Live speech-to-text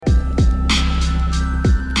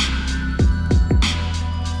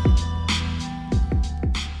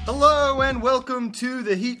welcome to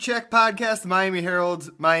the Heat Check Podcast, the Miami Herald's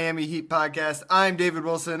Miami Heat Podcast. I'm David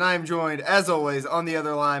Wilson. I'm joined, as always, on the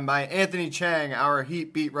other line by Anthony Chang, our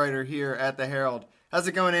Heat beat writer here at the Herald. How's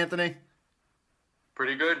it going, Anthony?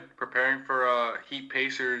 Pretty good. Preparing for Heat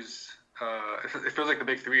Pacers. It feels like the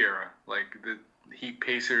Big Three era. Like the Heat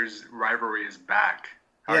Pacers rivalry is back.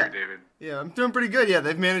 How are you, David? Yeah, I'm doing pretty good. Yeah,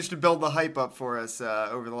 they've managed to build the hype up for us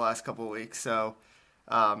over the last couple of weeks. So,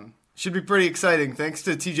 should be pretty exciting. Thanks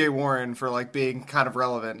to TJ Warren for being kind of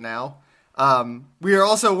relevant now. We are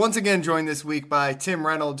also once again joined this week by Tim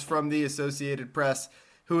Reynolds from the Associated Press,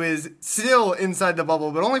 who is still inside the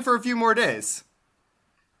bubble, but only for a few more days.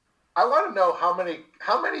 I want to know how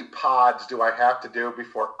many pods do I have to do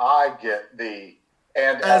before I get the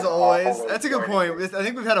and as always. That's a good point. I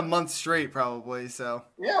think we've had a month straight probably. So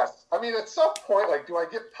yes, I mean at some point, do I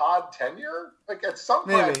get pod tenure? At some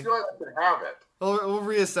point, I feel like I can have it. We'll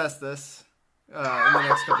reassess this in the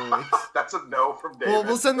next couple of weeks. That's a no from David.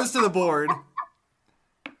 We'll send this to the board.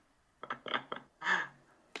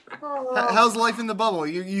 How's life in the bubble?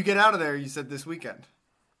 You get out of there, you said, this weekend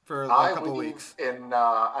for a couple of weeks.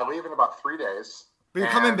 I leave in about 3 days. But you're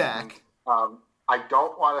coming back. I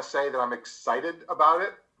don't want to say that I'm excited about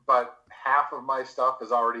it, but half of my stuff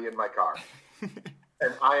is already in my car.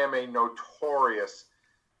 And I am a notorious...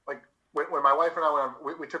 When my wife and I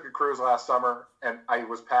we took a cruise last summer, and I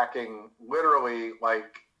was packing literally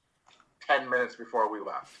 10 minutes before we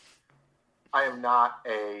left. I am not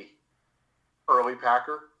a early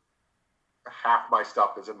packer. Half my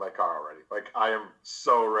stuff is in my car already. I am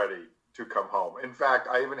so ready to come home. In fact,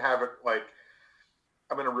 I even have it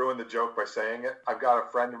I'm going to ruin the joke by saying it. I've got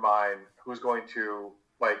a friend of mine who's going to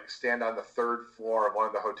stand on the third floor of one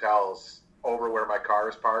of the hotels over where my car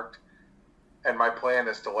is parked. And my plan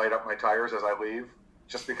is to light up my tires as I leave,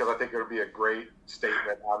 just because I think it would be a great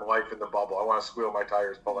statement on life in the bubble. I want to squeal my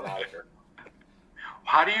tires pulling out of here.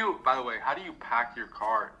 By the way, how do you pack your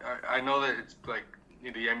car? I know that it's the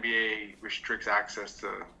NBA restricts access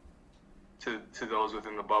to those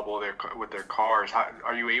within the bubble with their cars.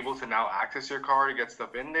 Are you able to now access your car to get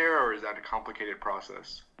stuff in there, or is that a complicated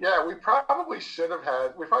process? Yeah, we probably should have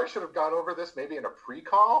gone over this maybe in a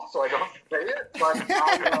pre-call, so I don't say it. But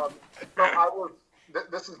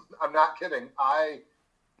I'm not kidding. I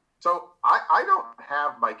don't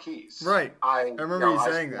have my keys. Right. I remember you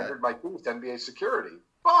saying that. I my keys to NBA security,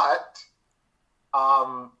 but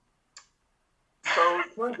so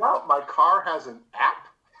it turns out my car has an app.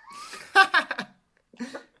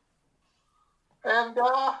 And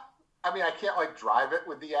I can't drive it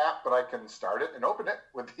with the app, but I can start it and open it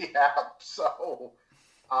with the app. So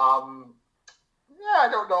I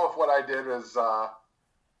don't know if what I did is I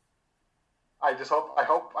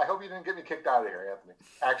hope you didn't get me kicked out of here, Anthony.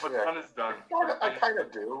 Actually, I kind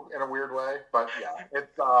of do in a weird way, but yeah,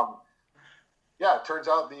 it's it turns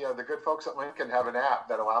out the good folks at Lincoln have an app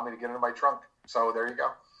that allow me to get into my trunk. So there you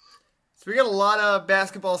go. So we got a lot of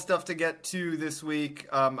basketball stuff to get to this week.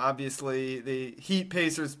 Obviously, the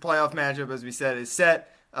Heat-Pacers playoff matchup, as we said, is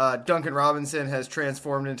set. Duncan Robinson has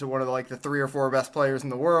transformed into one of the 3 or 4 best players in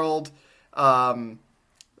the world. I'm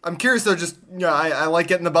curious, though, I like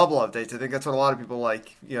getting the bubble updates. I think that's what a lot of people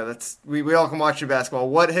like. We all can watch your basketball.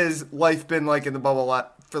 What has life been like in the bubble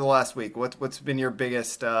for the last week? What's been your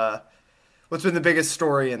biggest what's been the biggest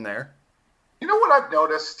story in there? You know what I've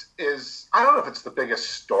noticed is, I don't know if it's the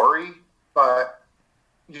biggest story, but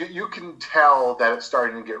you can tell that it's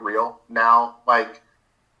starting to get real now.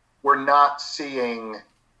 We're not seeing,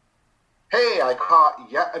 hey, I caught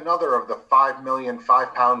yet another of the 5 million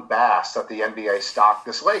 5-pound bass that the NBA stocked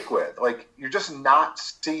this lake with. You're just not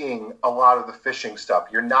seeing a lot of the fishing stuff.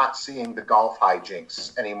 You're not seeing the golf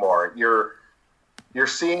hijinks anymore. You're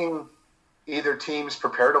seeing either teams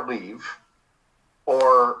prepare to leave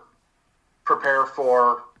or prepare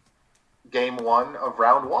for game 1 of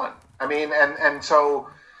round 1. And so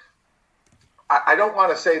I don't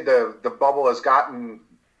want to say the bubble has gotten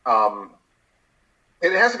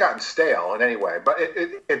it hasn't gotten stale in any way, but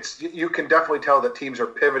it's you can definitely tell that teams are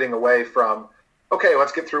pivoting away from, okay,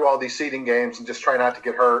 let's get through all these seeding games and just try not to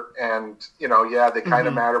get hurt. And they kind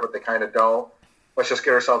of matter, but they kind of don't. Let's just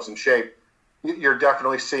get ourselves in shape. You're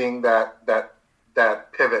definitely seeing that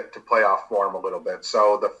pivot to playoff form a little bit.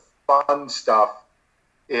 So the fun stuff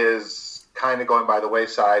is kind of going by the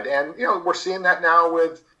wayside, and we're seeing that now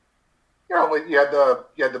with you had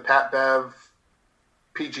the Pat Bev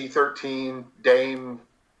PG-13 Dame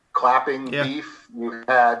clapping beef. You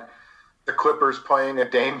had the Clippers playing a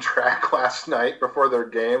Dame track last night before their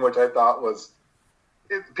game, which I thought was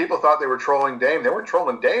people thought they were trolling Dame. They weren't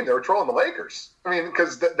trolling Dame. They were trolling the Lakers.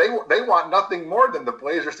 Because they want nothing more than the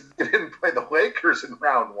Blazers to get in and play the Lakers in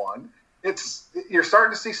round 1. you're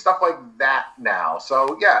starting to see stuff like that now.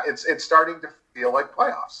 So yeah, it's starting to feel like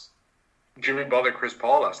playoffs. Jimmy Butler, Chris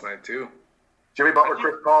Paul last night too. Jimmy Butler,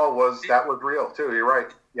 Chris Paul was real too. You're right.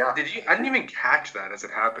 Yeah. I didn't even catch that as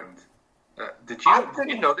it happened. Did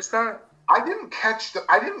you notice that? I didn't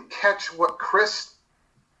catch what Chris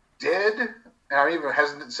did, and I'm even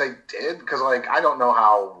hesitant to say did because I don't know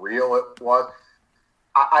how real it was.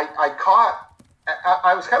 I caught.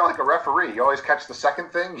 I was kind of like a referee. You always catch the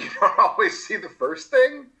second thing. You don't always see the first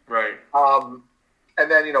thing. Right. And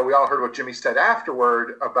then, we all heard what Jimmy said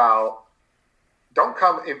afterward about don't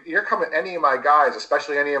come. If you're coming any of my guys,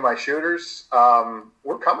 especially any of my shooters,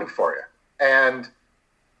 we're coming for you. And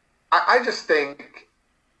I just think,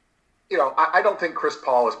 I don't think Chris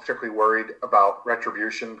Paul is particularly worried about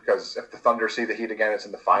retribution because if the Thunder see the Heat again, it's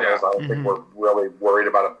in the finals. Yeah. I don't think we're really worried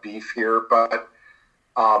about a beef here. But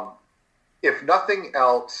if nothing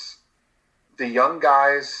else, the young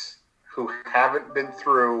guys who haven't been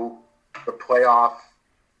through the playoff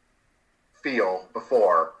feel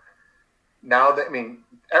before, now that,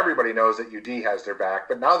 everybody knows that UD has their back,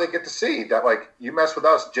 but now they get to see that, you mess with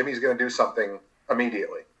us, Jimmy's going to do something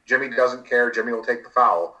immediately. Jimmy doesn't care. Jimmy will take the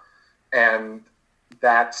foul. And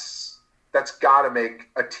that's got to make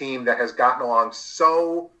a team that has gotten along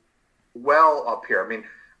so well up here.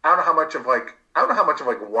 I don't know how much of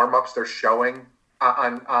warm-ups they're showing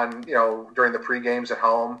on during the pre-games at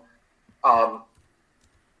home.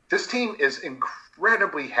 This team is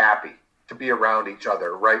incredibly happy to be around each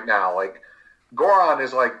other right now. Goran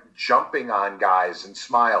is jumping on guys and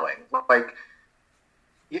smiling.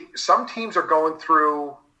 Some teams are going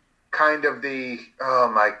through kind of the, oh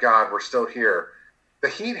my God, we're still here. The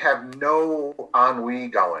Heat have no ennui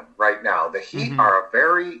going right now. The Heat are a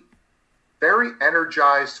very, very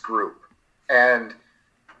energized group. And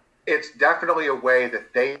it's definitely a way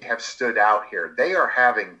that they have stood out here. They are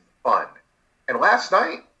having fun. And last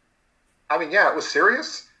night, it was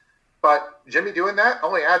serious, but Jimmy doing that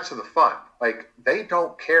only adds to the fun. They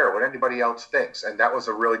don't care what anybody else thinks. And that was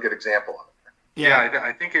a really good example of it. Yeah,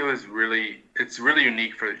 I think it's really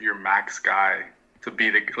unique for your max guy to be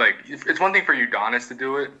it's one thing for Udonis to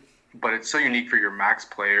do it, but it's so unique for your max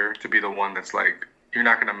player to be the one that's you're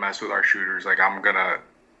not going to mess with our shooters. I'm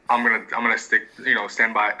gonna stick,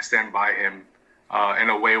 stand by him in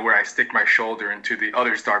a way where I stick my shoulder into the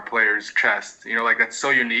other star player's chest. That's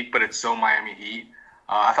so unique, but it's so Miami Heat.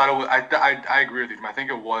 I thought it was. I agree with you. I think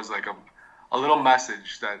it was a little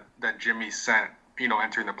message that Jimmy sent,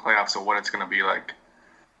 entering the playoffs of what it's gonna be like.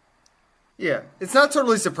 Yeah, it's not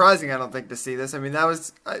totally surprising, I don't think, to see this. That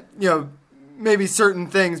was, maybe certain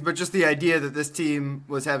things, but just the idea that this team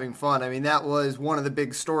was having fun. That was one of the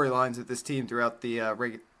big storylines of this team throughout the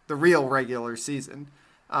real regular season.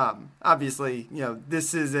 Obviously,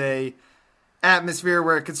 this is a atmosphere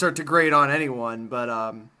where it could start to grate on anyone, but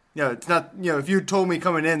it's not. If you told me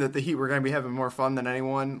coming in that the Heat were going to be having more fun than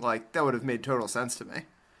anyone, that would have made total sense to me.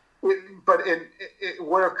 But it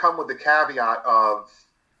would have come with the caveat of,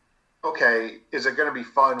 okay, is it going to be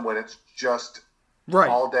fun when it's just right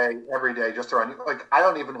all day, every day, just around you? I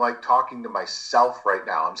don't even like talking to myself right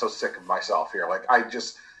now. I'm so sick of myself here.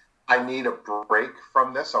 I need a break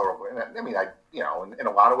from this. In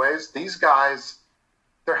a lot of ways, these guys,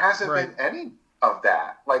 there hasn't been any of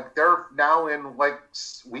that. They're now in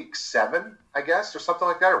week 7, I guess, or something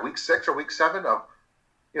like that, or week 6 or week 7 of,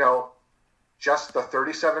 just the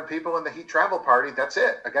 37 people in the Heat travel party. That's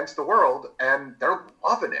it against the world, and they're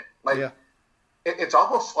loving it. It's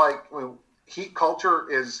almost Heat culture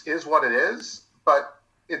is what it is, but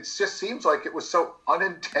it just seems like it was so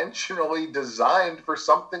unintentionally designed for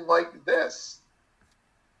something like this.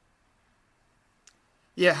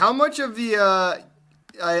 Yeah, how much of the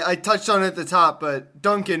I touched on it at the top, but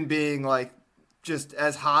Duncan being just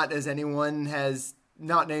as hot as anyone has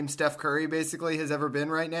not named Steph Curry basically has ever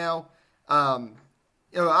been right now.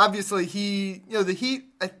 Obviously the Heat,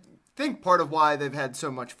 I think part of why they've had so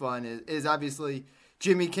much fun is obviously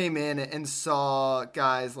Jimmy came in and saw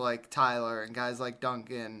guys like Tyler and guys like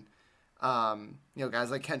Duncan,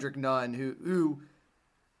 guys like Kendrick Nunn who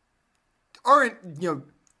aren't,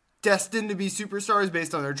 destined to be superstars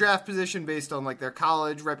based on their draft position, based on their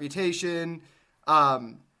college reputation.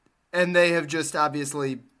 And they have just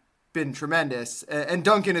obviously been tremendous. And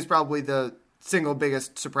Duncan is probably the single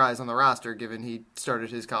biggest surprise on the roster, given he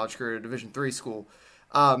started his college career at a Division III school.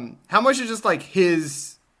 How much is just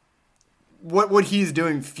his, what he's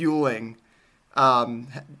doing fueling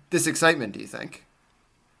this excitement, do you think?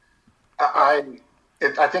 I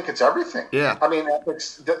think it's everything. Yeah.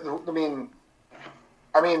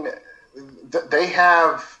 They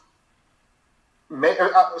have.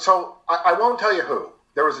 So I won't tell you who.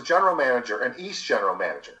 there was a general manager, an East general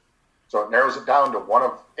manager. So it narrows it down to one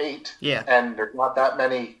of 8. Yeah. And there's not that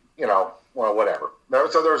many, whatever.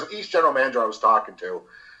 So there was an East general manager I was talking to.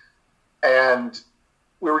 And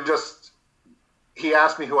he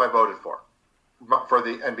asked me who I voted for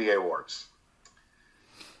the NBA awards.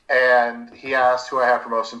 And he asked who I had for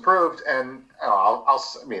most improved. And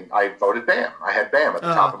I voted Bam. I had Bam at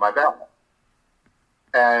the top of my ballot.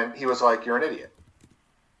 And he was like, "You're an idiot."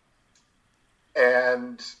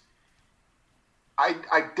 And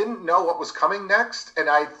I didn't know what was coming next. And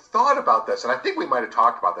I thought about this. And I think we might have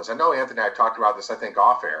talked about this. I know Anthony and I talked about this, I think,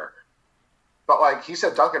 off air. But, he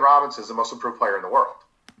said Duncan Robinson is the most improved player in the world.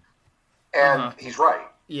 And he's right.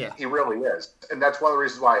 Yeah. He really is. And that's one of the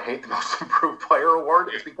reasons why I hate the most improved player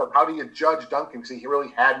award. Is because how do you judge Duncan? Because he really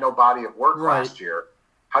had no body of work last year.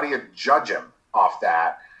 How do you judge him off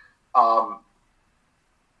that?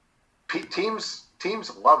 Teams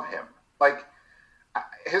love him.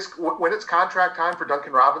 When it's contract time for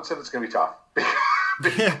Duncan Robinson, it's going to be tough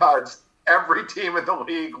because every team in the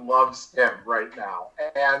league loves him right now.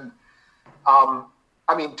 And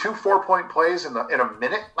 2 4-point plays in a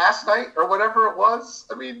minute last night or whatever it was.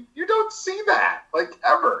 You don't see that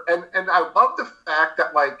ever. And I love the fact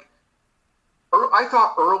that I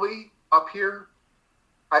thought early up here,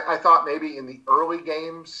 I thought maybe in the early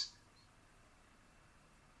games,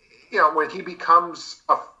 when he becomes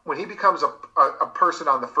a person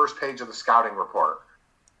on the first page of the scouting report,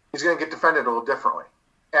 he's going to get defended a little differently.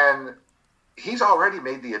 And he's already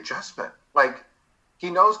made the adjustment. He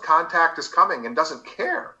knows contact is coming and doesn't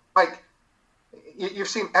care. You've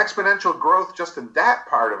seen exponential growth just in that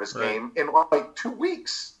part of his game in 2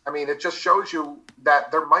 weeks. It just shows you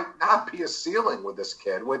that there might not be a ceiling with this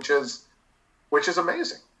kid, which is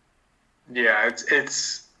amazing. Yeah,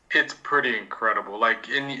 it's pretty incredible.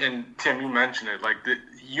 And Tim, you mentioned it.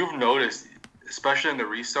 You've noticed, especially in the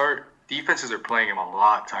restart, defenses are playing him a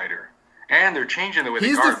lot tighter, and they're changing the way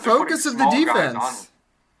they guard. He's the focus of the defense.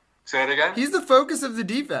 Say it again? He's the focus of the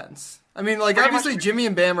defense. Obviously Jimmy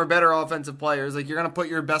and Bam are better offensive players. You're going to put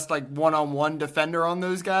your best, one-on-one defender on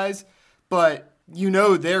those guys. But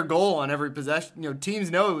their goal on every possession. Teams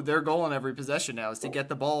know their goal on every possession now is to get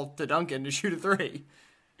the ball to Duncan to shoot a 3.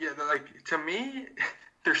 Yeah, to me,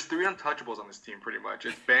 there's 3 untouchables on this team pretty much.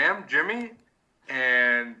 It's Bam, Jimmy,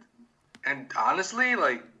 and honestly,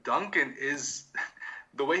 Duncan is...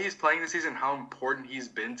 The way he's playing this season, how important he's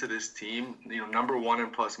been to this team, number 1 in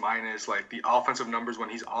plus minus, the offensive numbers when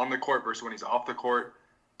he's on the court versus when he's off the court,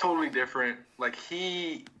 totally different.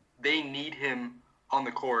 They need him on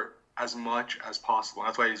the court as much as possible.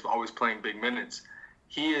 That's why he's always playing big minutes.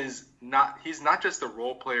 He's not just a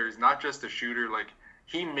role player. He's not just a shooter.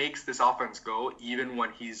 He makes this offense go even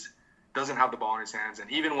when he's doesn't have the ball in his hands.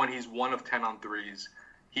 And even when he's 1 of 10 on threes,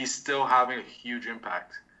 he's still having a huge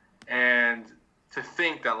impact. And to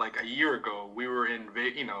think that a year ago we were in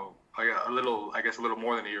a little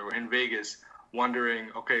more than a year, we're in Vegas wondering,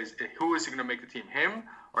 okay, who is going to make the team, him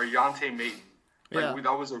or Yante Maten?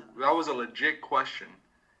 That was a legit question,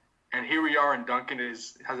 and here we are, and Duncan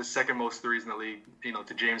has the second most threes in the league,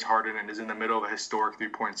 to James Harden, and is in the middle of a historic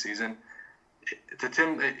 3-point season. To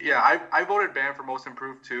Tim, I voted Bam for most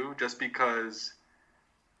improved too, just because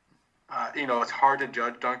it's hard to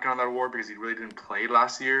judge Duncan on that award because he really didn't play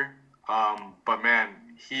last year. But man,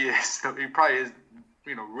 he probably is,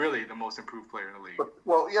 really the most improved player in the league.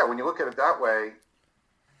 When you look at it that way,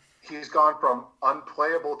 he's gone from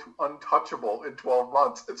unplayable to untouchable in 12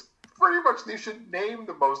 months. It's pretty much, you should name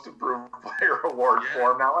the most improved player award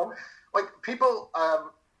for him now. People,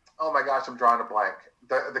 oh my gosh, I'm drawing a blank.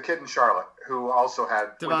 The kid in Charlotte who also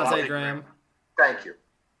had Devontae Graham. Thank you.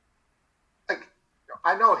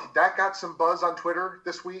 I know that got some buzz on Twitter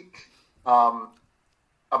this week.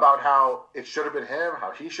 About how it should have been him,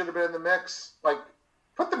 how he should have been in the mix.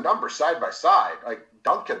 Put the numbers side by side.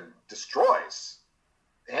 Duncan destroys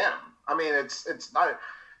him. It's not.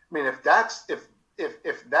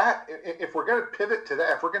 If we're going to pivot to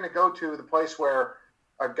that, if we're going to go to the place where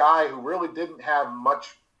a guy who really didn't have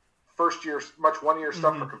much 1-year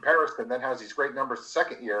stuff for comparison, then has these great numbers the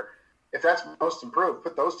second year, if that's most improved,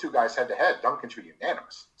 put those 2 guys head to head. Duncan should be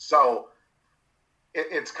unanimous. So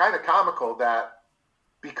it's kind of comical that,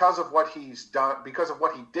 because of what he's done, because of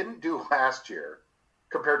what he didn't do last year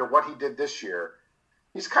compared to what he did this year,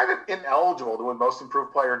 he's kind of ineligible to win most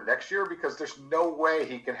improved player next year because there's no way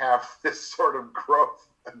he can have this sort of growth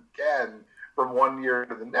again from 1 year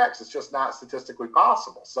to the next. It's just not statistically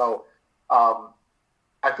possible. So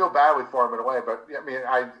I feel badly for him in a way, but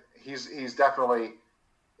he's definitely,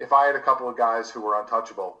 if I had a couple of guys who were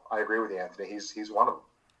untouchable, I agree with you, Anthony. He's one of them.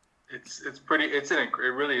 It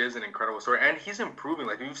really is an incredible story, and he's improving.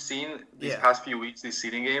 Like we've seen these Yeah. past few weeks, these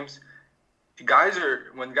seeding games.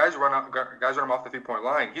 When guys run him off the 3-point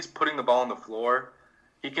line, he's putting the ball on the floor.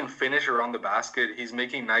 He can finish around the basket. He's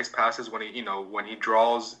making nice passes when he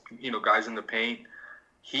draws guys in the paint.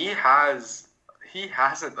 He has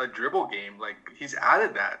a dribble game. Like he's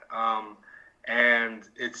added that. And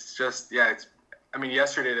it's just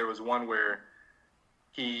yesterday there was one where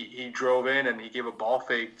he drove in and he gave a ball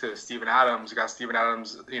fake to Steven Adams, got Steven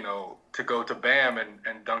Adams, to go to Bam,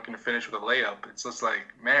 and Duncan finished with a layup. It's just like,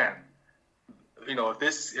 man,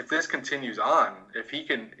 if this continues on, if he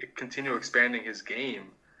can continue expanding his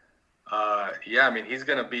game, he's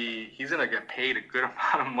gonna get paid a good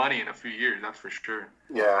amount of money in a few years. That's for sure.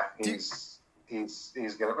 Yeah, he's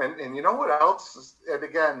gonna, and you know what else? And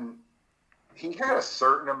again, he had a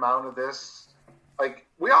certain amount of this. Like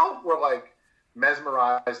we all were like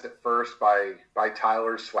mesmerized at first by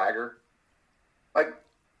Tyler's swagger. Like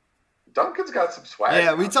Duncan's got some swagger.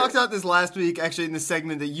 Yeah, we talked about this last week, actually, in the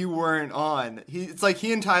segment that you weren't on. It's like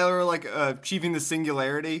he and Tyler are like achieving the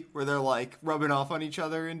singularity, where they're like rubbing off on each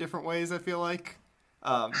other in different ways. I feel like.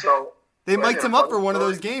 So they mic'd him up for one of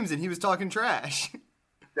those games, and he was talking trash.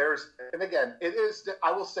 And again, it is.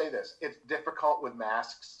 I will say this: it's difficult with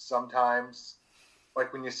masks sometimes.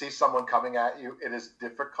 Like when you see someone coming at you, it is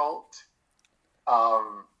difficult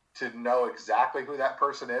to know exactly who that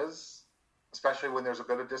person is, especially when there's a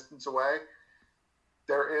bit of distance away.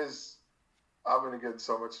 I'm going to get in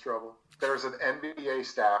so much trouble. There's an NBA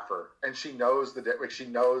staffer, and she knows she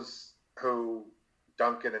knows who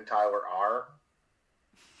Duncan and Tyler are.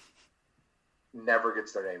 Never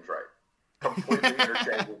gets their names right. Completely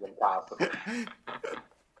interchangeable them constantly.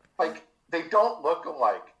 Like they don't look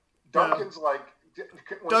alike. Duncan's like.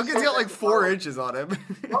 Duncan's got like 4 inches on him.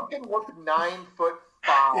 Duncan looked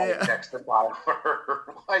 9'5" next to Tyler.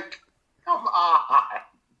 Like, come on.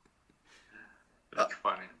 That's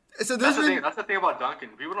funny. So that's the thing about Duncan.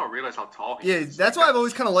 People don't realize how tall he is. Yeah, that's why I've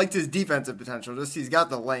always kind of liked his defensive potential. Just he's got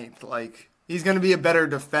the length. Like he's going to be a better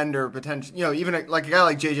defender potentially. Even like a guy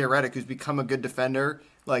like JJ Redick who's become a good defender.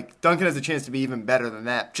 Like Duncan has a chance to be even better than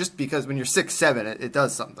that. Just because when you're 6'7", it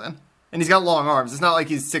does something. And he's got long arms. It's not like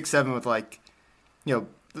he's 6'7" with like,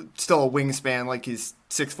 still a wingspan like he's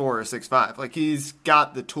 6'4" or 6'5". Like he's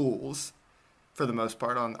got the tools for the most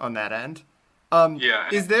part on that end.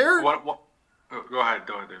 Is there? Go ahead,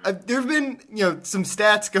 David. There've been some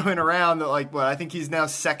stats going around that I think he's now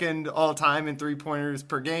second all time in 3-pointers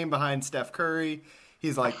per game behind Steph Curry.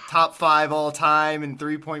 He's like top 5 all time in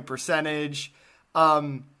 3-point percentage.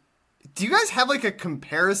 Do you guys have like a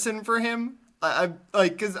comparison for him?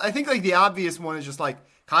 Because I think like the obvious one is just like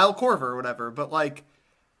Kyle Korver or whatever, but like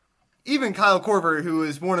even Kyle Korver, who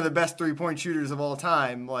is one of the best 3-point shooters of all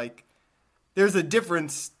time, like there's a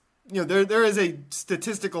difference. There is a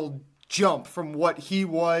statistical jump from what he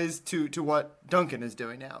was to what Duncan is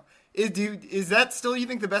doing now. Is that still, you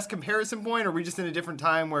think, the best comparison point, or are we just in a different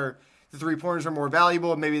time where the 3-pointers are more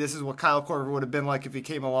valuable, and maybe this is what Kyle Korver would have been like if he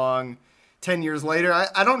came along 10 years later?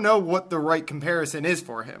 I don't know what the right comparison is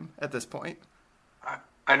for him at this point.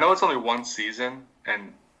 I know it's only one season,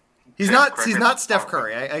 and he's not Steph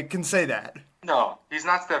Curry. I can say that. No, he's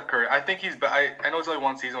not Steph Curry. I think I know it's only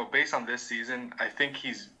one season, but based on this season, I think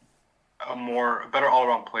he's a better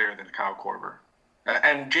all-around player than Kyle Korver.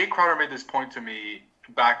 And Jay Crowder made this point to me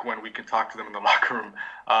back when we could talk to them in the locker room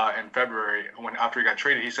in February after he got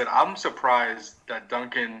traded. He said, I'm surprised that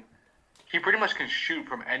Duncan, he pretty much can shoot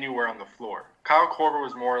from anywhere on the floor. Kyle Korver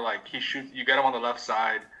was more like you get him on the left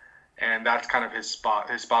side, and that's kind of his spot.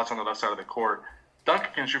 His spot's on the left side of the court.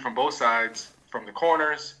 Duncan can shoot from both sides, from the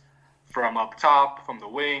corners, from up top, from the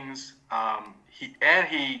wings. He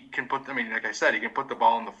can put, like I said, he can put the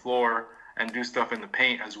ball on the floor and do stuff in the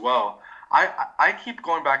paint as well. I keep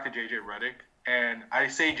going back to JJ Redick, and I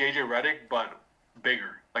say JJ Redick, but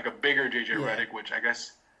bigger, like a bigger JJ Redick, which I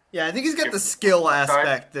guess. Yeah, I think he's got the skill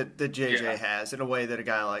aspect that JJ has in a way that a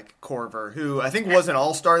guy like Korver, who I think was an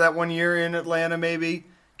all-star that one year in Atlanta, maybe,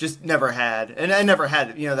 just never had. And I never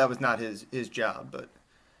had, that was not his job, but.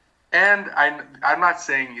 And I'm not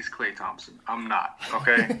saying he's Klay Thompson. I'm not,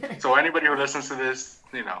 okay? So anybody who listens to this,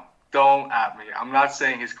 don't at me. I'm not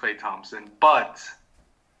saying he's Klay Thompson. But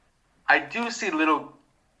I do see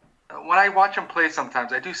when I watch him play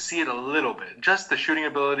sometimes, I do see it a little bit. Just the shooting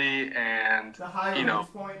ability and, the high range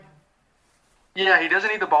point. Yeah, he doesn't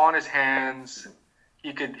need the ball in his hands.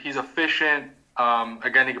 He's efficient.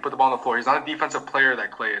 Again, he can put the ball on the floor. He's not a defensive player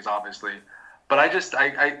that Klay is, obviously. But JJ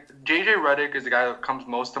Redick is the guy that comes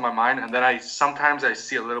most to my mind, and then sometimes I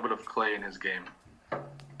see a little bit of Klay in his game.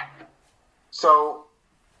 So,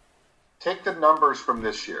 take the numbers from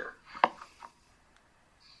this year.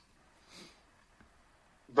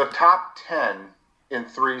 the top 10 in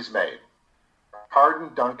threes made: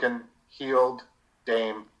 Harden, Duncan, Hield,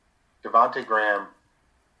 Dame, Devontae Graham,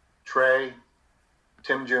 Trey,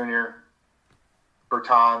 Tim Jr.,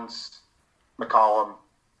 Bertans, McCollum,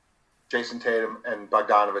 Jason Tatum, and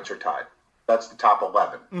Bogdanovich are tied. That's the top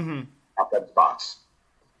 11 top 10 spots.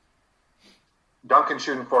 Duncan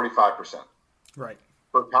shooting 45%. Right.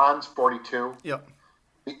 Bertans 42. Yep.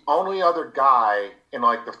 The only other guy in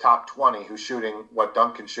like the top 20 who's shooting what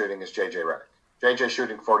Duncan's shooting is JJ Redick. JJ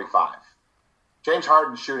shooting 45. James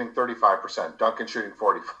Harden shooting 35%. Duncan shooting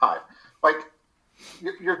 45. Like,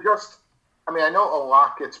 you're just, I mean, I know a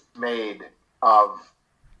lot gets made of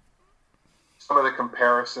some of the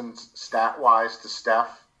comparisons stat-wise to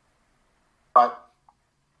Steph, but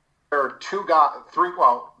there are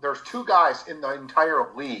there's two guys in the entire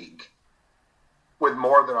league with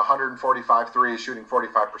more than 145 threes shooting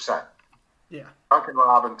 45%. Yeah. Duncan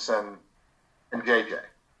Robinson and JJ.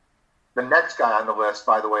 The next guy on the list,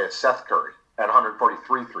 by the way, is Seth Curry at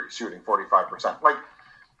 143 threes shooting 45%. Like,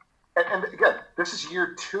 and again, this is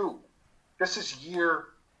year 2. This is year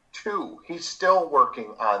 2. He's still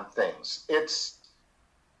working on things.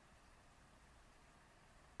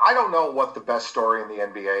 I don't know what the best story in the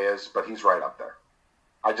NBA is, but he's right up there.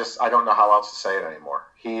 I don't know how else to say it anymore.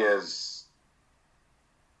 He is.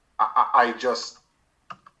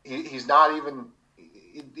 He's not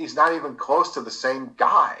even close to the same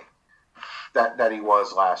guy that he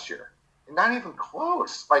was last year. Not even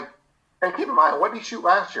close. Like, and keep in mind, what did he shoot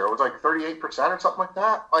last year? It was like 38% or something like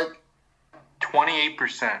that. Like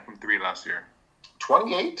 28% from three last year.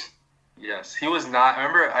 28. Yes, he was not. I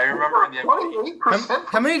remember in the 28%.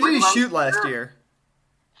 How many did he shoot last year?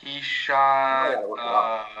 He shot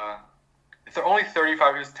only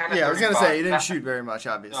 35. He was 10 to 35. Yeah, I was going to say, he didn't shoot very much,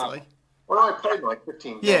 obviously. No. Well, I played in like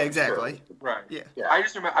 15 games. Yeah, exactly. Too. Right. Yeah. I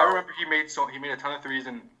remember he made a ton of threes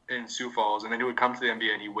in Sioux Falls, and then he would come to the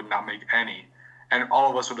NBA and he would not make any. And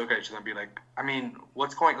all of us would look at each other and be like, I mean,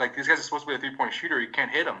 what's going, like, these guys are supposed to be a three-point shooter. You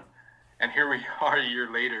can't hit them. And here we are a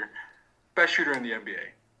year later, best shooter in the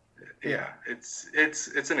NBA. Yeah,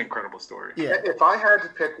 it's an incredible story. Yeah. If I had to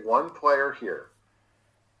pick one player here,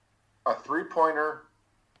 a three-pointer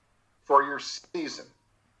for your season,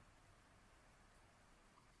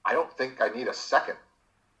 I don't think I need a second.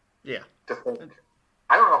 Yeah. To think.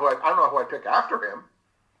 I don't know who I'd pick after him,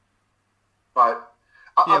 but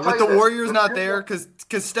I'll with the Warriors not there, because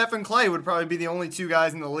Steph and Clay would probably be the only two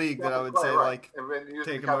guys in the league that I would say like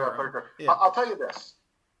take them over. Yeah. I'll tell you this.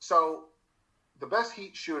 So, the best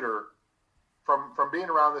Heat shooter from being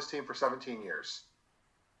around this team for 17 years,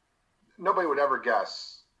 nobody would ever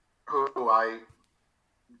guess who I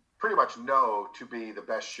pretty much know to be the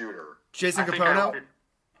best shooter. Jason Capono?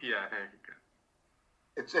 Yeah.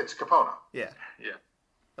 It's Capono. Yeah. Yeah.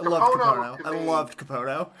 I loved Capono. I loved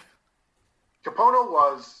Capono. Capono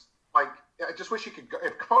was like, I just wish he could.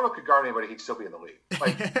 If Capono could guard anybody, he'd still be in the league.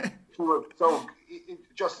 Like, he was so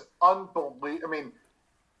just unbelievable. I mean,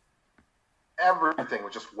 everything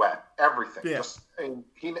was just wet. Everything. Yeah.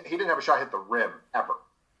 He didn't have a shot hit the rim ever.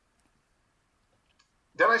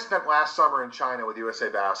 Then I spent last summer in China with USA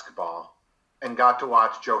Basketball and got to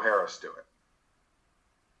watch Joe Harris do it.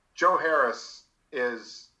 Joe Harris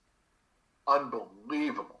is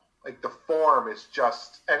unbelievable. Like, the form is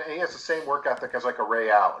just, and he has the same work ethic as like a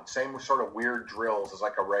Ray Allen, same sort of weird drills as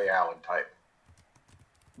like a Ray Allen type.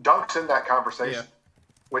 Dunk's in that conversation,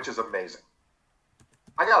 which is amazing.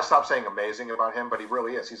 I gotta stop saying amazing about him, but he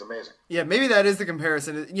really is. He's amazing. Yeah, maybe that is the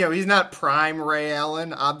comparison. You know, he's not prime Ray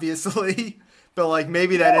Allen, obviously, but like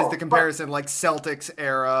maybe that is the comparison, like Celtics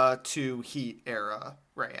era to Heat era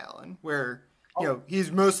Ray Allen, where you know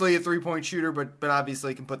he's mostly a 3-point shooter, but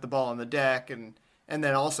obviously can put the ball on the deck and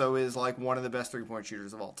then also is like one of the best 3-point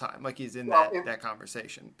shooters of all time. Like he's in that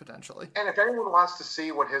conversation potentially. And if anyone wants to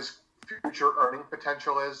see what his future earning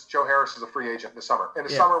potential is, Joe Harris is a free agent this summer. In a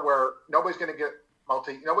summer where nobody's going to get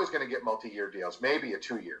multi-year deals, maybe a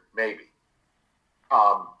 2-year, maybe.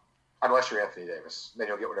 Unless you're Anthony Davis, then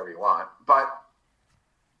you'll get whatever you want. But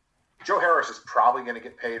Joe Harris is probably going to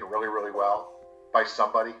get paid really, really well by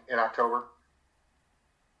somebody in October.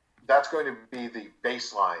 That's going to be the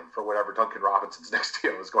baseline for whatever Duncan Robinson's next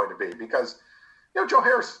deal is going to be. Because, you know, Joe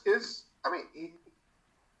Harris is, a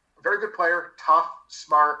very good player, tough,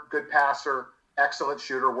 smart, good passer, excellent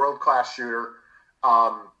shooter, world-class shooter.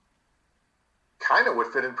 Kind of would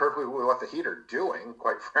fit in perfectly with what the Heat are doing,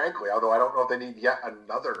 quite frankly, although I don't know if they need yet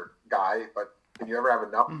another guy, but can you ever have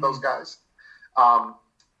enough of those guys?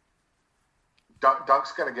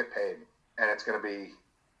 Dunk's going to get paid, and it's going to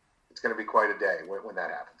be quite a day when that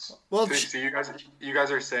happens. Well, so you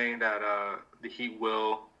guys are saying that the Heat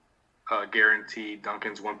will guarantee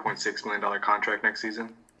Duncan's $1.6 million contract next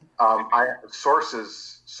season?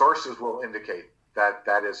 Sources will indicate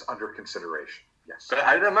that is under consideration. Yes. But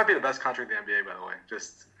that might be the best contract in the NBA, by the way.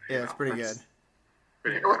 It's pretty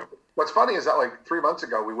good. What's funny is that like 3 months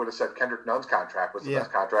ago we would have said Kendrick Nunn's contract was the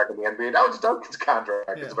best contract in the NBA. Now it's Duncan's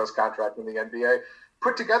contract is the best contract in the NBA,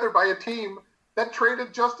 put together by a team that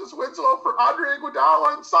traded Justice Winslow for Andre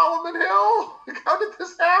Iguodala and Solomon Hill. How did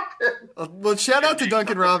this happen? Well, shout out to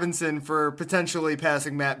Duncan Robinson for potentially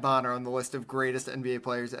passing Matt Bonner on the list of greatest NBA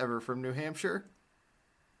players ever from New Hampshire.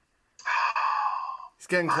 He's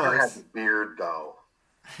getting Bonner close. has a beard, though.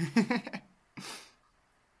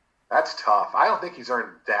 That's tough. I don't think he's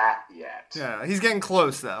earned that yet. Yeah, he's getting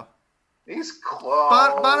close, though. He's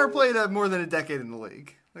close. Bonner played more than a decade in the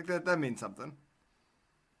league. Like that means something.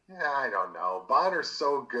 Yeah, I don't know. Bonner's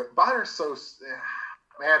so good. Man, it's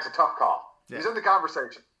a tough call. Yeah. He's in the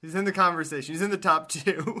conversation. He's in the top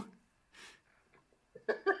 2.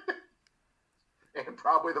 And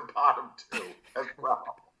probably the bottom 2 as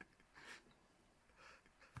well.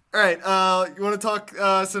 All right, you want to talk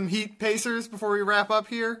some Heat Pacers before we wrap up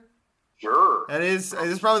here? Sure. This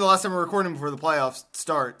is probably the last time we're recording before the playoffs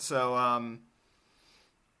start, so I'm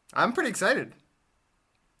pretty excited.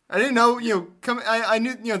 I didn't know, I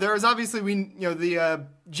knew, there was obviously, the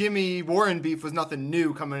Jimmy Warren beef was nothing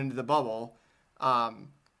new coming into the bubble.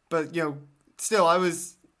 But, still, I would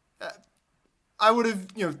have,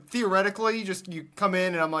 theoretically, you come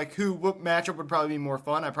in and I'm like, what matchup would probably be more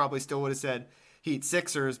fun? I probably still would have said Heat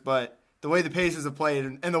Sixers, but the way the Pacers have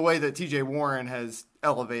played and the way that TJ Warren has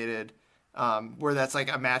elevated, where that's like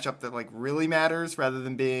a matchup that like really matters rather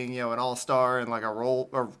than being, an all-star and like a role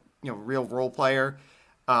or, real role player.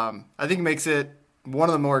 I think it makes it one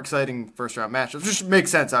of the more exciting first-round matchups, which makes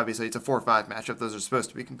sense, obviously. It's a 4-5 matchup. Those are supposed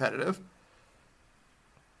to be competitive.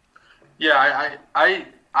 Yeah,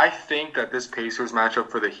 I think that this Pacers matchup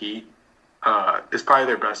for the Heat is probably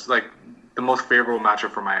their best, like the most favorable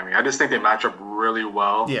matchup for Miami. I just think they match up really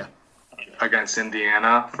well against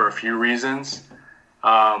Indiana for a few reasons.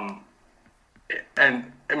 And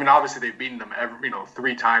I mean, obviously they've beaten them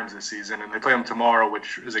 3 times this season, and they play them tomorrow,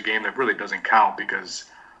 which is a game that really doesn't count because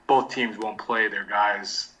both teams won't play their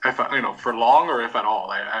guys, for long or if at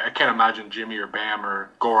all. I can't imagine Jimmy or Bam or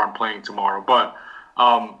Goran playing tomorrow. But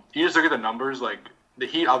you just look at the numbers. Like the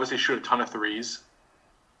Heat obviously shoot a ton of threes,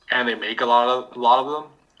 and they make a lot of them.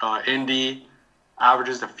 Indy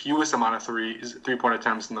averages the fewest amount of 3-point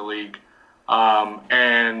attempts in the league.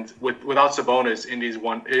 And without Sabonis,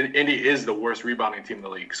 Indy is the worst rebounding team in the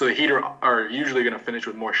league. So the Heat are usually going to finish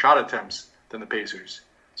with more shot attempts than the Pacers.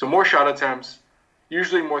 So more shot attempts,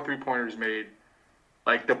 usually more 3-pointers made.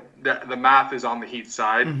 Like the math is on the Heat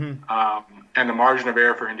side, and the margin of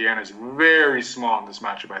error for Indiana is very small in this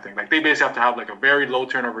matchup. I think like they basically have to have like a very low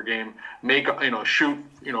turnover game, shoot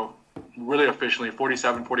really efficiently,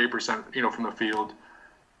 47-48% from the field,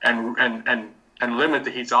 and limit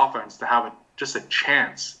the Heat's offense to have just a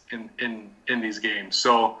chance in these games.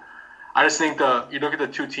 So I just think you look at the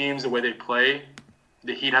two teams, the way they play,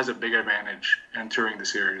 the Heat has a big advantage entering the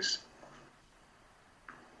series.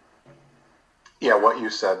 Yeah, what you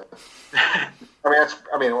said. I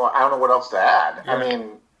don't know what else to add. Yeah. I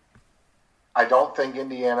mean, I don't think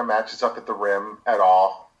Indiana matches up at the rim at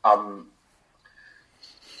all.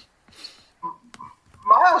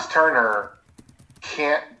 Miles Turner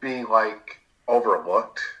can't be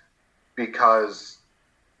overlooked because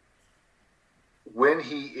when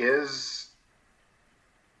he's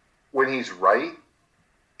right,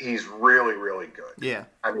 he's really, really good. Yeah.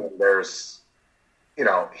 I mean, there's,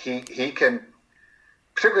 he can,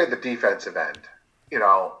 particularly at the defensive end,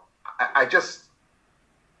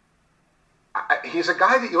 he's a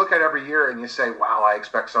guy that you look at every year and you say, wow, I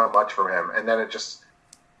expect so much from him. And then it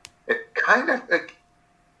kind of,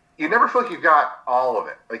 you never feel like you've got all of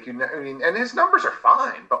it. And his numbers are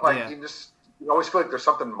fine, but you always feel like there's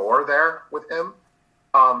something more there with him.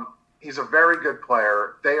 He's a very good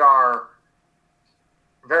player. They are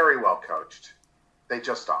very well coached. They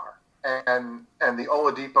just are. And the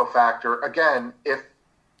Oladipo factor, again, if,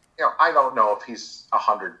 I don't know if he's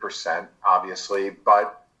 100%, obviously,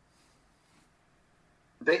 but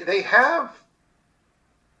they have,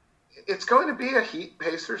 it's going to be a Heat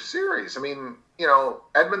Pacers series. I mean,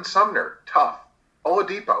 Edmund Sumner, tough.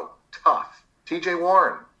 Oladipo, tough. TJ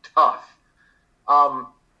Warren, tough.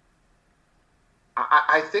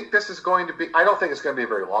 I think this is going to be, I don't think it's going to be a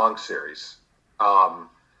very long series. I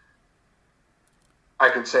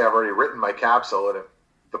can say I've already written my capsule, and at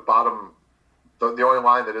the bottom, the only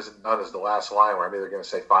line that isn't done is the last line where I'm either going to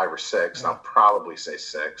say 5 or 6. And I'll probably say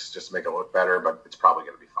 6 just to make it look better, but it's probably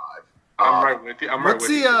going to be 5. I'm right with you.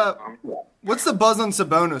 What's the buzz on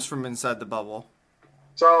Sabonis from inside the bubble?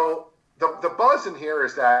 So the buzz in here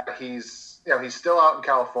is that he's still out in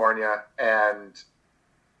California, and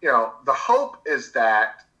the hope is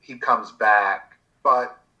that he comes back.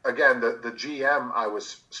 But again, the GM I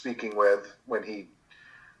was speaking with when he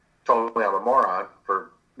told me I'm a moron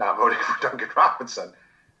for not voting for Duncan Robinson.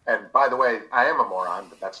 And by the way, I am a moron,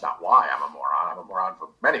 but that's not why I'm a moron. I'm a moron for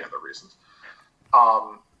many other reasons.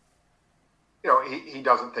 He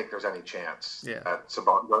doesn't think there's any chance. Yeah.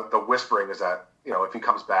 The whispering is that, if he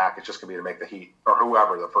comes back, it's just going to be to make the Heat or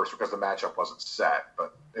whoever the first, because the matchup wasn't set,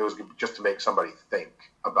 but it was just to make somebody think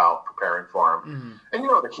about preparing for him. Mm-hmm. And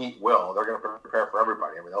the Heat will. They're going to prepare for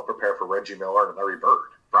everybody. I mean, they'll prepare for Reggie Miller and Larry Bird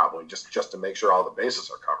probably just to make sure all the bases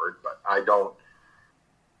are covered. But I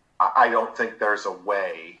don't think there's a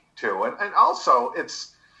way to. And also,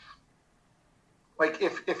 it's like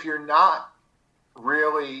if you're not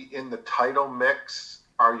really in the title mix,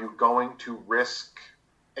 are you going to risk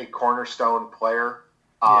a cornerstone player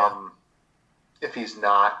if he's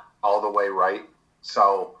not all the way right?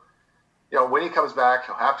 So, when he comes back,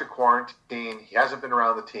 he'll have to quarantine. He hasn't been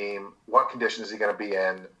around the team. What condition is he going to be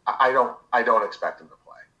in? I don't expect him to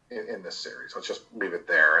play in this series. Let's just leave it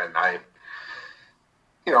there. And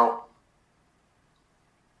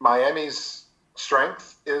Miami's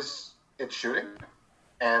strength is its shooting,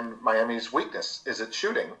 and Miami's weakness is its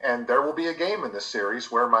shooting. And there will be a game in this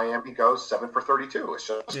series where Miami goes 7 for 32. It's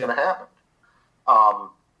just going to happen.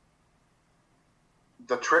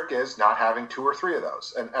 The trick is not having 2 or 3 of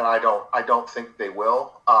those, and I don't think they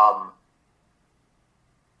will.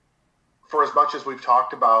 For as much as we've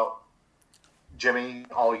talked about Jimmy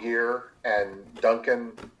all year and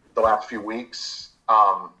Duncan the last few weeks,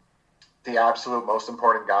 the absolute most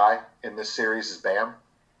important guy in this series is Bam.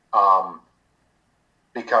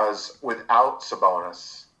 Because without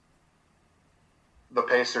Sabonis, the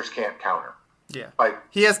Pacers can't counter. Yeah,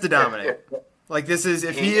 he has to dominate.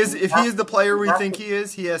 If he is the player we think he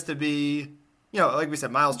is, he has to be. Like we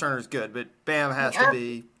said, Miles Turner's good, but Bam has to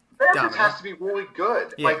be. Bam dominant. has to be really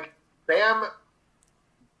good. Yeah. Bam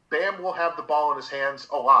will have the ball in his hands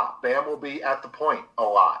a lot. Bam will be at the point a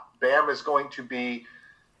lot. Bam is going to be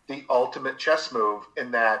the ultimate chess move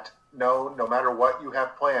in that. No matter what you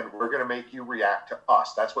have planned, we're going to make you react to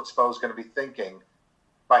us. That's what Spo's going to be thinking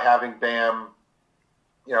by having Bam,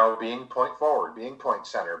 being point forward, being point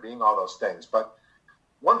center, being all those things. But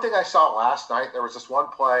one thing I saw last night, there was this one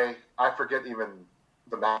play, I forget even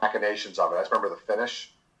the machinations of it. I just remember the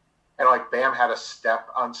finish. And Bam had a step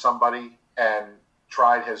on somebody and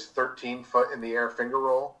tried his 13-foot in the air finger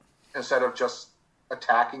roll instead of just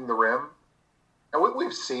attacking the rim. And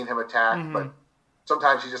we've seen him attack, but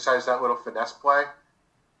sometimes he just has that little finesse play.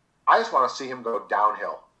 I just want to see him go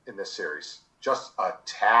downhill in this series. Just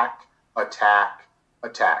attack.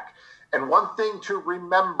 And one thing to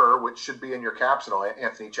remember, which should be in your capsule,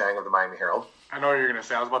 Anthony Chang of the Miami Herald. I know what you're going to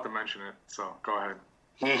say. I was about to mention it, so go ahead.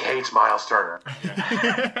 He hates Miles Turner.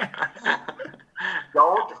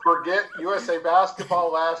 Don't forget USA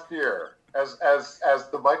Basketball last year. As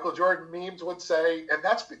the Michael Jordan memes would say, and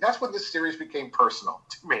that's when this series became personal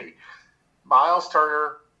to me. Miles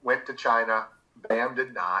Turner went to China. Bam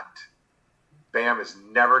did not. Bam is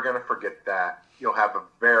never going to forget that. You'll have a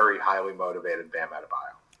very highly motivated Bam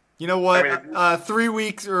Adebayo. You know what? 3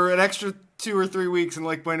 weeks or an extra 2 or 3 weeks in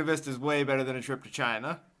Lake Buena Vista is way better than a trip to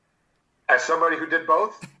China. As somebody who did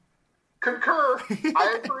both, concur.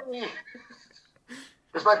 I agree.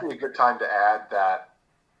 This might be a good time to add that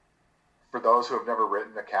for those who have never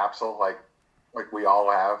written a capsule like we all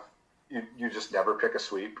have, you just never pick a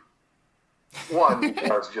sweep. One,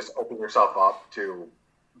 because just open yourself up to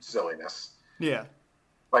silliness. Yeah.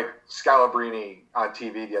 Scalabrini on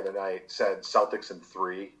TV the other night said Celtics in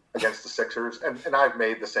 3 against the Sixers, and I've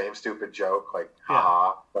made the same stupid joke,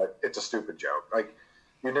 haha, but it's a stupid joke.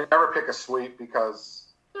 You never pick a sweep because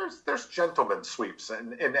there's gentleman sweeps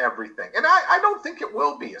in everything, and I don't think it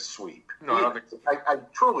will be a sweep. No, I don't think so. I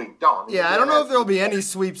truly don't. Yeah, I don't know if there'll be any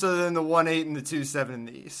sweeps other than the 1-8 and the 2-7 in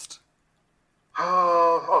the East.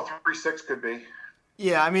 3-6 could be.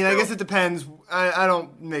 Yeah, I mean, I guess it depends. I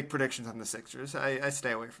don't make predictions on the Sixers. I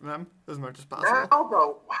stay away from them as much as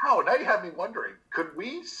possible. Now you have me wondering, could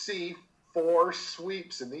we see 4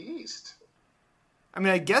 sweeps in the East? I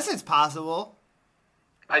mean, I guess it's possible.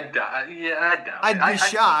 I doubt I'd be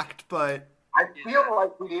shocked, but... I feel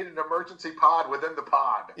like we need an emergency pod within the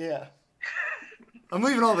pod. Yeah. I'm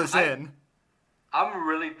leaving all this in. I'm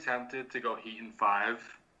really tempted to go Heat in 5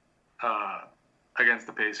 against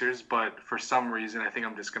the Pacers, but for some reason, I think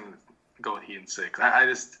I'm just going to go with Heat in 6.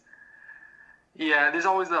 There's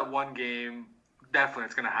always that one game definitely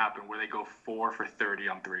it's going to happen where they go 4 for 30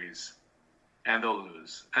 on threes, and they'll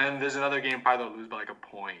lose. And there's another game probably they'll lose by like a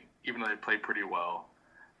point, even though they played pretty well.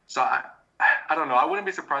 So I don't know. I wouldn't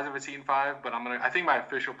be surprised if it's Heat in 5, but I think my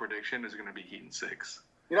official prediction is going to be Heat in 6.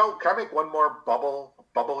 You know, can I make one more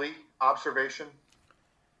bubbly observation?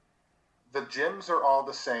 The gyms are all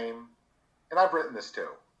the same, and I've written this too,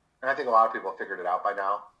 and I think a lot of people have figured it out by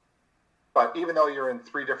now. But even though you're in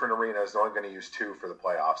 3 different arenas, they're only going to use 2 for the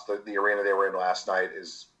playoffs. The arena they were in last night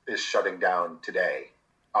is shutting down today,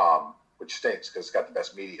 which stinks because it's got the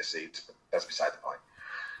best media seats, but that's beside the point.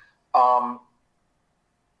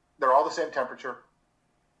 They're all the same temperature.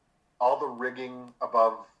 All the rigging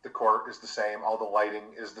above the court is the same. All the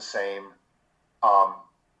lighting is the same.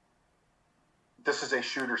 This is a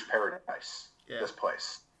shooter's paradise, this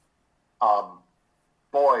place.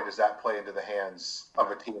 Boy, does that play into the hands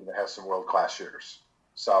of a team that has some world-class shooters.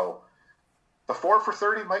 So the 4 for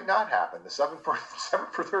 30 might not happen. The 7 for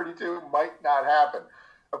 32 might not happen.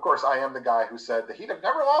 Of course, I am the guy who said the Heat have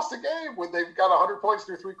never lost a game when they've got 100 points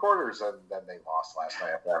through 3 quarters, and then they lost last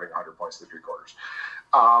night after having 100 points through 3 quarters.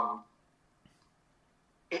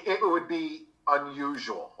 It would be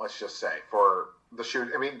unusual, let's just say, for the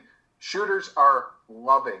shooter. I mean, shooters are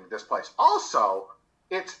loving this place. Also,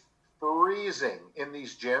 it's freezing in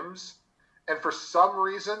these gyms, and for some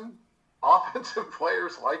reason, offensive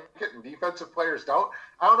players like it and defensive players don't.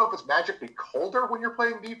 I don't know if it's magically colder when you're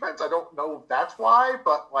playing defense. I don't know if that's why,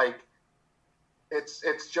 but like, it's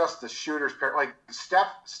just the shooter's like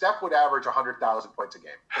Steph would average 100,000 points a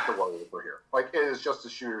game if the Warriors were here. Like, it is just the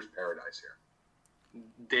shooter's paradise here.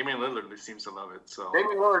 Damian Lillard seems to love it. So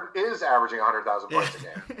Damian Lillard is averaging 100,000 points a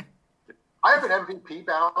game. I have an MVP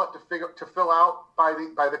ballot to fill out by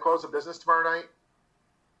the close of business tomorrow night.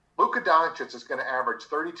 Luka Doncic is going to average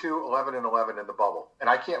 32, 11, and 11 in the bubble, and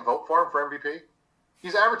I can't vote for him for MVP.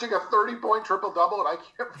 He's averaging a 30-point triple-double, and I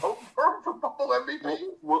can't vote for him for bubble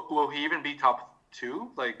MVP. Will he even be top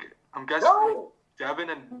 2? Like, I'm guessing Devin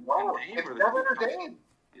and Dame? It's Devin or Dame.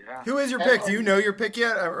 Yeah. Who is your pick? Do you know your pick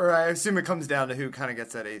yet? Or I assume it comes down to who kind of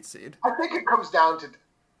gets that 8th seed. I think it comes down to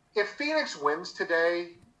if Phoenix wins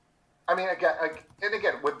today. I mean, again,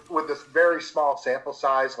 with this very small sample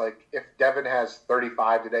size, like if Devin has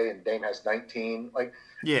 35 today and Dame has 19,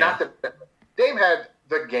 not that Dame had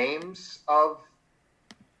the games of,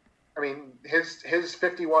 I mean, his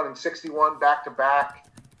 51 and 61 back to back.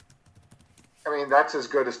 I mean, that's as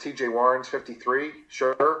good as T.J. Warren's 53,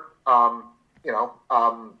 sure. I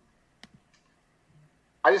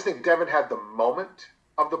just think Devin had the moment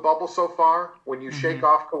of the bubble so far when you shake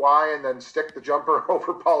off Kawhi and then stick the jumper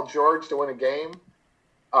over Paul George to win a game.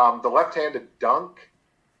 The left-handed dunk.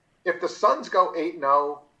 If the Suns go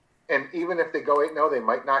 8-0, and even if they go 8-0, they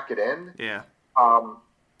might not get in. Yeah. I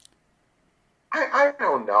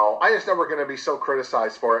don't know. I just know we're going to be so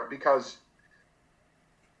criticized for it because,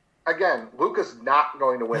 again, Luka's not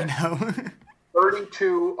going to win. I know.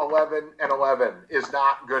 32, 11, and 11 is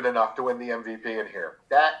not good enough to win the MVP in here.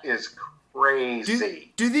 That is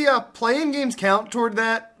crazy. Do the play-in games count toward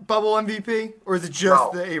that bubble MVP, or is it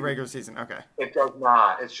just the regular season? Okay. It does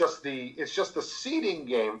not. It's just the seeding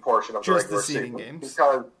game portion of the regular season. Just the seeding games.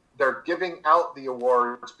 Because they're giving out the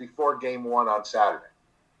awards before Game 1 on Saturday.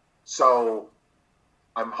 So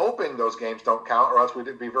I'm hoping those games don't count, or else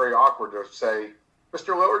we'd be very awkward to say,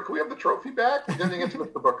 Mr. Lillard, can we have the trophy back? We're getting into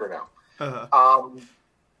Mr. Booker now.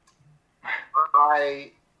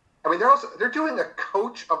 I mean, they're doing a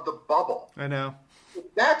coach of the bubble. I know.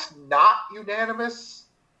 That's not unanimous.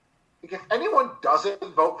 Like, if anyone doesn't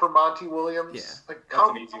vote for Monty Williams,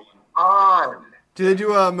 come on. Do they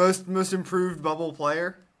do a most improved bubble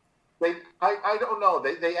player? I don't know.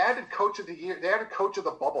 They added coach of the year. They added coach of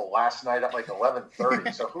the bubble last night at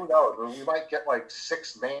 11:30. So who knows? We might get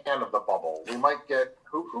 6th man of the bubble. We might get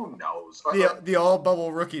who knows? The all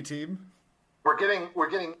bubble rookie team. We're getting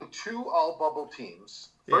 2 all bubble teams.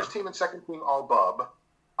 First team and second team all bub.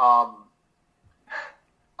 I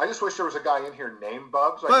just wish there was a guy in here named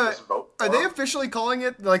Bub so I could just vote for Are they officially calling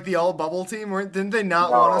it the all bubble team? Didn't they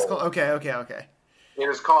not want us call? Okay. It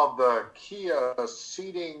is called the Kia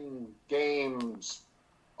Seeding Games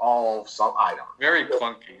I don't know. Very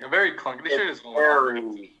clunky. Very clunky.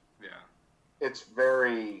 It's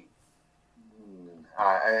very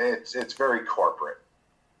it's very corporate.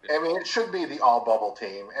 I mean, it should be the all bubble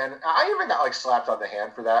team, and I even got slapped on the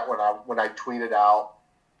hand for that when I tweeted out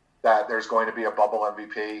that there's going to be a bubble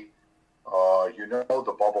MVP.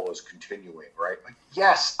 The bubble is continuing, right?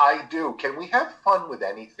 Yes, I do. Can we have fun with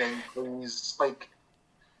anything, please? My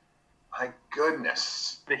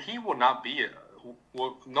goodness. The Heat will not be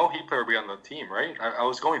no Heat player will be on the team, right? I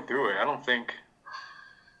was going through it. I don't think.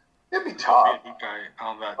 It'd be tough. Heat guy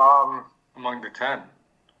on that among the 10.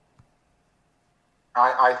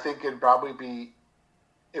 I think it would probably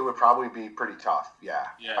be pretty tough. Yeah.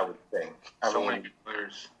 I would think. Many good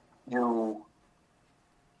players.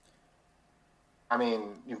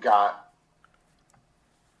 You've got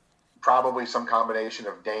probably some combination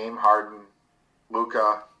of Dame, Harden,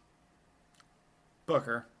 Luka,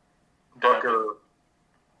 Booker,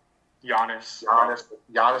 Giannis.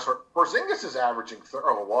 Porzingis is was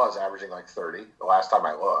averaging like 30 the last time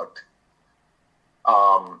I looked.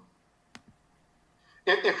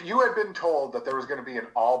 If you had been told that there was going to be an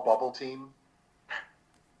all-bubble team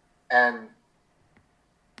and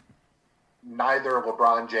neither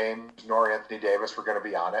LeBron James nor Anthony Davis were going to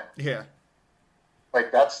be on it,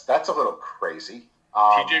 like that's a little crazy.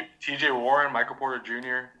 TJ Warren, Michael Porter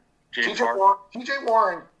Jr., TJ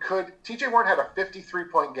Warren had a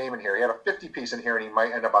 53-point game in here. He had a 50-piece in here, and he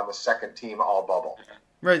might end up on the second team all-bubble.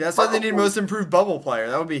 Right, that's why they need most improved bubble player.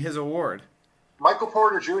 That would be his award. Michael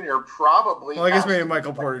Porter Jr. probably. Well, I guess maybe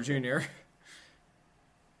Michael Porter Jr.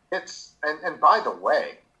 And by the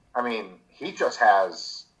way, he just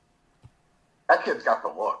has that kid's got the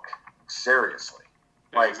look. Seriously,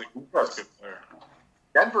 he's a good player.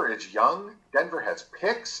 Denver is young. Denver has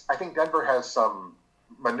picks. I think Denver has some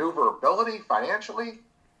maneuverability financially.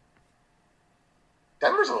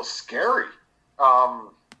 Denver's a little scary.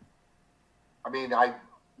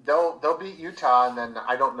 They'll beat Utah, and then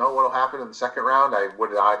I don't know what will happen in the second round. I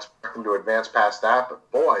would not expect them to advance past that, but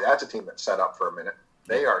boy, that's a team that's set up for a minute.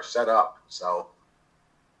 They are set up. So,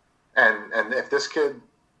 and if this kid,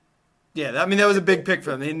 that was a big pick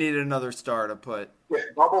for them. They needed another star to put.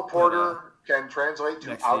 If Bubble Porter can translate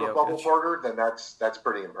to out of Bubble Porter, then that's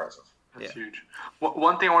pretty impressive. That's huge.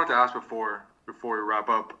 One thing I wanted to ask before we wrap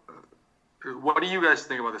up, what do you guys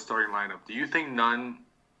think about the starting lineup? Do you think none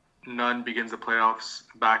begins the playoffs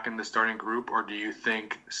back in the starting group, or do you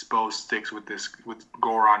think Spo sticks with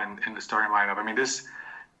Goran in the starting lineup?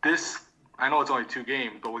 This I know it's only 2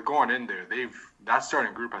 games, but with Goran in there, that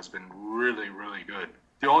starting group has been really, really good.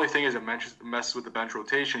 The only thing is it messes with the bench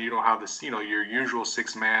rotation. You don't have this, your usual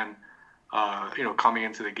 6-man, coming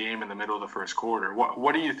into the game in the middle of the first quarter.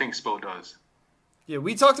 What do you think Spo does? Yeah,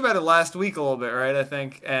 we talked about it last week a little bit, right? I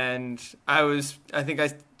think, and I think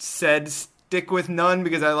I said stick with Nunn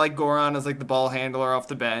because I like Goran as like the ball handler off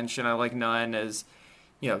the bench, and I like Nunn as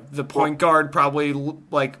the point guard, probably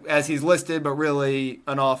like as he's listed, but really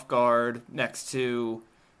an off guard next to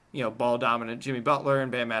ball dominant Jimmy Butler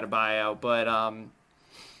and Bam Adebayo. But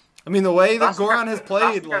the way that Goran has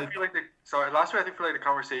played, last week I feel like the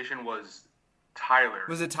conversation was Tyler.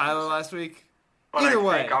 Was it Tyler last week? But Either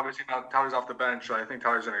way, obviously now Tyler's off the bench, so I think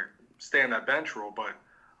Tyler's going to stay in that bench role. But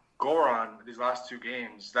Goran, these last 2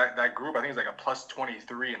 games, that group, I think, is like a plus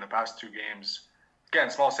 23 in the past 2 games. Again,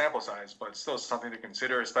 small sample size, but still something to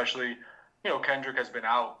consider, especially, Kendrick has been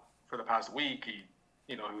out for the past week.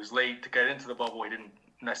 He was late to get into the bubble. He didn't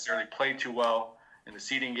necessarily play too well in the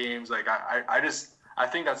seeding games. Like, I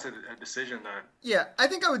think that's a decision that... Yeah, I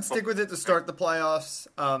think I would stick with it to start the playoffs.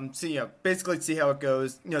 Basically see how it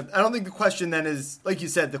goes. I don't think the question then is, like you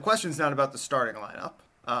said, the question's not about the starting lineup.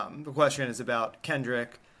 The question is about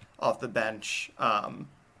Kendrick off the bench,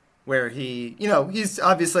 where he's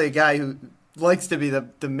obviously a guy who likes to be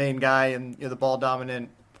the main guy and the ball dominant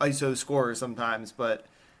ISO scorer sometimes, but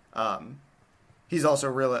he's also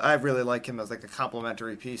I really like him as like a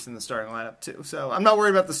complementary piece in the starting lineup too. So I'm not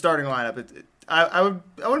worried about the starting lineup. I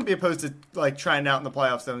wouldn't be opposed to like trying out in the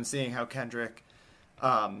playoffs though and seeing how Kendrick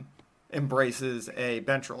embraces a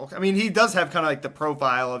bench role. He does have kind of like the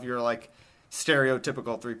profile of your like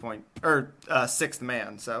stereotypical 3-point or 6th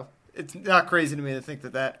man. So it's not crazy to me to think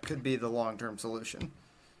that could be the long-term solution.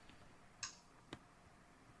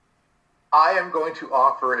 I am going to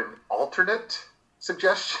offer an alternate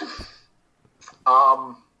suggestion.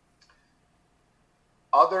 Other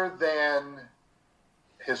than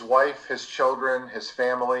his wife, his children, his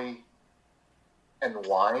family, and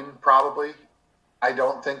wine, probably, I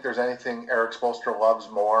don't think there's anything Eric Spoelstra loves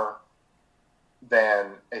more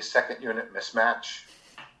than a second unit mismatch.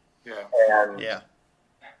 Yeah. And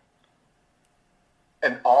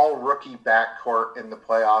an all rookie backcourt in the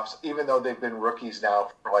playoffs, even though they've been rookies now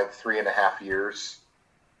for like 3.5 years.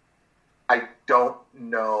 I don't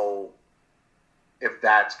know if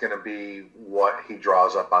that's going to be what he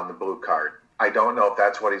draws up on the blue card. I don't know if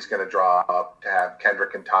that's what he's going to draw up to have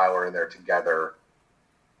Kendrick and Tyler in there together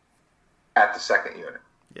at the second unit.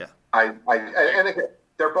 Yeah. And again,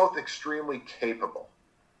 they're both extremely capable,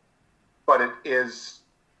 but it is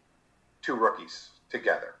 2 rookies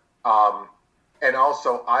together. And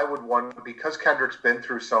also, I would want, because Kendrick's been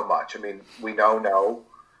through so much. We know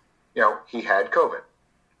he had COVID.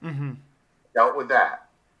 Mm-hmm. Dealt with that.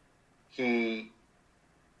 He,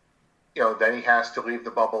 then he has to leave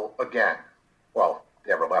the bubble again. Well,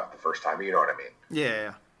 never left the first time, you know what I mean.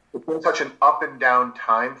 Yeah. It's been such an up and down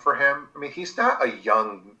time for him. I mean, he's not a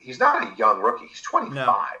young rookie. He's 25.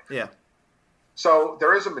 No. Yeah. So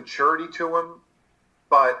there is a maturity to him,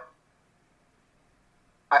 but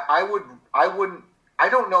I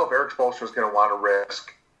don't know if Eric Spoelstra is going to want to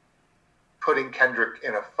risk putting Kendrick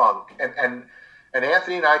in a funk. And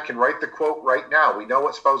Anthony and I can write the quote right now. We know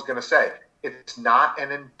what Spo's going to say. It's not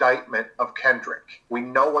an indictment of Kendrick. We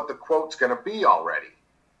know what the quote's going to be already.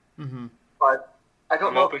 Mm-hmm. But I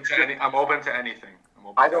don't know. I'm open to anything.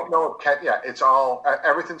 I don't know if it's all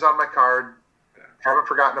everything's on my card. Yeah. Haven't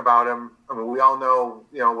forgotten about him. I mean, we all know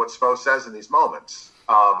what Spo says in these moments.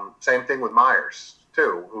 Same thing with Myers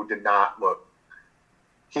too, who did not look.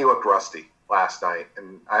 He looked rusty last night,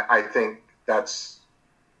 and I think it's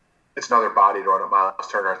another body to run at Miles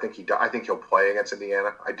Turner. I think he'll play against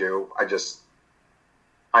Indiana. I do.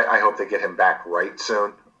 I hope they get him back right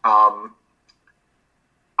soon.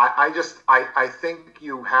 I think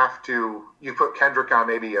you put Kendrick on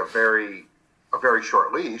maybe a very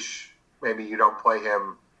short leash. Maybe you don't play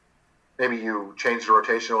him. Maybe you change the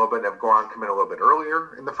rotation a little bit and have Goran come in a little bit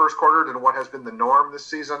earlier in the first quarter than what has been the norm this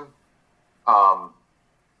season.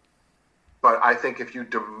 But I think if you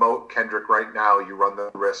demote Kendrick right now, you run the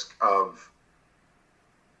risk of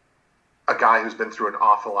a guy who's been through an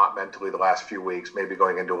awful lot mentally the last few weeks, maybe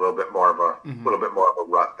going into a little bit more of a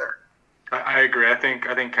rut there. I agree. I think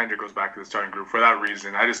Kendrick goes back to the starting group for that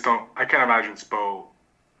reason. I can't imagine Spo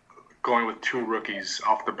going with two rookie guards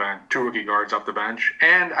off the bench.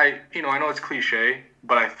 And I know it's cliche,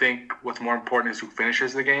 but I think what's more important is who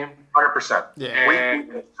finishes the game. 100%. Yeah. We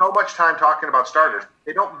spend so much time talking about starters.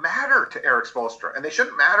 They don't matter to Eric Spoelstra, and they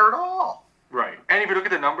shouldn't matter at all. Right. And if you look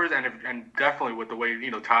at the numbers, and definitely with the way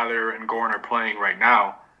Tyler and Goran are playing right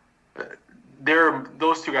now,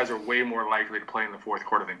 those two guys are way more likely to play in the fourth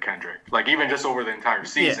quarter than Kendrick. Like even just over the entire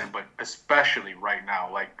season, but especially right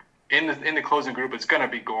now. Like in the closing group, it's gonna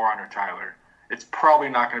be Goran or Tyler. It's probably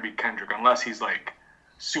not gonna be Kendrick unless he's like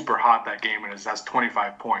super hot that game and has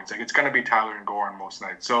 25 points. Like it's gonna be Tyler and Goran most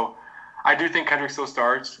nights. So I do think Kendrick still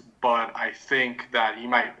starts, but I think that he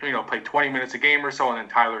might play 20 minutes a game or so, and then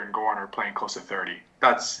Tyler and Goran are playing close to 30.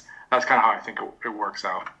 That's kind of how I think it works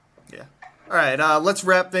out. Yeah. All right, let's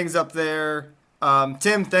wrap things up there.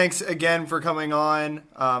 Tim, thanks again for coming on.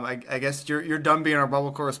 I guess you're done being our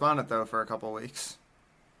bubble correspondent, though, for a couple of weeks.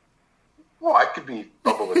 Well, I could be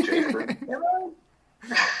bubble adjacent.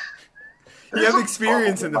 You have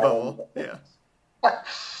experience in the bubble. Yeah.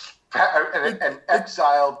 An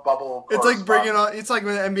exiled bubble. It's like bringing on. It's like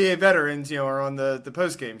when NBA veterans, are on the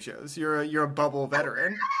post game shows. You're a bubble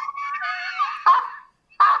veteran.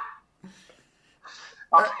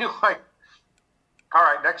 I'll be like, all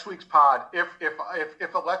right, next week's pod. If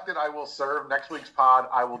elected, I will serve. Next week's pod,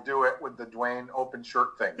 I will do it with the Dwayne open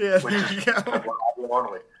shirt thing. Yeah, which is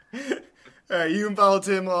only. All right, you can follow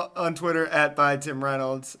Tim on Twitter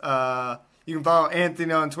 @byTimReynolds. You can follow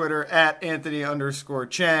Anthony on Twitter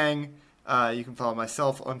 @Anthony_Chang. You can follow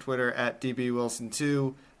myself on Twitter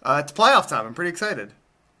 @DBWilson2. It's playoff time. I'm pretty excited.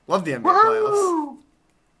 Love the NBA playoffs.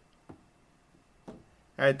 All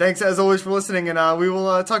right, thanks as always for listening, and we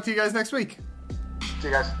will talk to you guys next week. See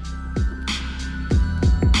you guys.